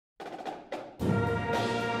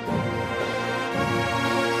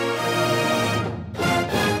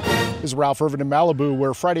This is Ralph Irvin in Malibu,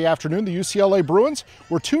 where Friday afternoon the UCLA Bruins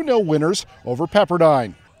were 2-0 winners over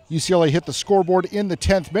Pepperdine. UCLA hit the scoreboard in the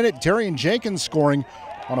 10th minute, Darian Jenkins scoring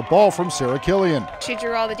on a ball from Sarah Killian. She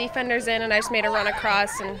drew all the defenders in and I just made a run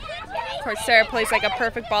across, and of course Sarah plays like a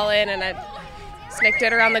perfect ball in and I snicked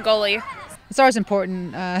it around the goalie. It's always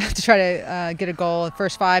important to try to get a goal in the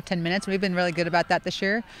first 5-10 minutes. We've been really good about that this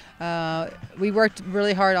year. We worked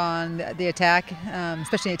really hard on the attack,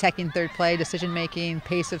 especially attacking third play, decision making,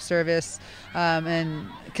 pace of service, and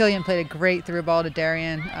Killian played a great through ball to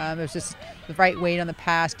Darian. It was just the right weight on the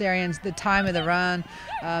pass. Darian's the time of the run.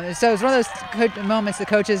 So it was one of those moments the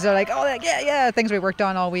coaches are like, oh yeah, things we worked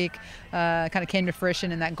on all week kind of came to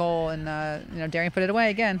fruition in that goal, and Darian put it away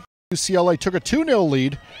again. UCLA took a 2-0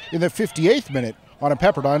 lead in the 58th minute on a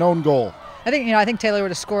Pepperdine own goal. I think Taylor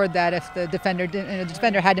would have scored that if the defender didn't. The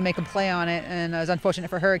defender had to make a play on it, and it was unfortunate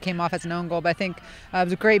for her. It came off as an own goal, but I think it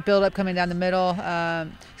was a great build-up coming down the middle.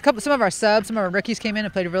 Some of our subs, some of our rookies came in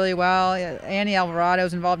and played really well. Annie Alvarado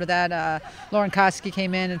was involved with that. Lauren Koski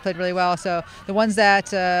came in and played really well. So the ones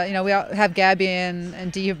that we all have Gabby and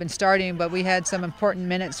Dee who've been starting, but we had some important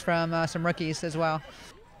minutes from some rookies as well.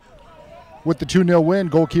 With the 2-0 win,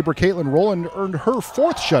 goalkeeper Katelyn Rowland earned her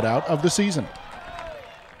 4th shutout of the season.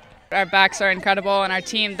 Our backs are incredible, and our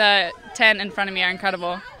team, the 10 in front of me, are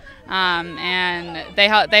incredible. And they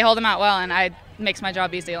hold them out well, and it makes my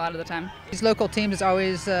job easy a lot of the time. These local teams is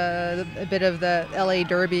always a bit of the LA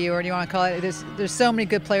Derby, or what do you want to call it. There's so many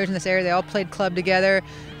good players in this area. They all played club together.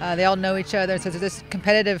 They all know each other. So there's this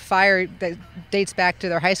competitive fire that dates back to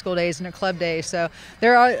their high school days and their club days. So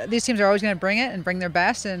these teams are always going to bring it and bring their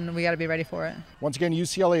best, and we got to be ready for it. Once again,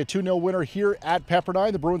 UCLA a 2-0 winner here at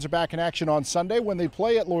Pepperdine. The Bruins are back in action on Sunday when they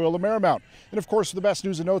play at Loyola Marymount. And of course, for the best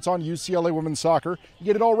news and notes on UCLA women's soccer, you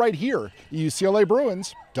get it all right here at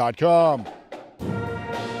UCLABruins.com.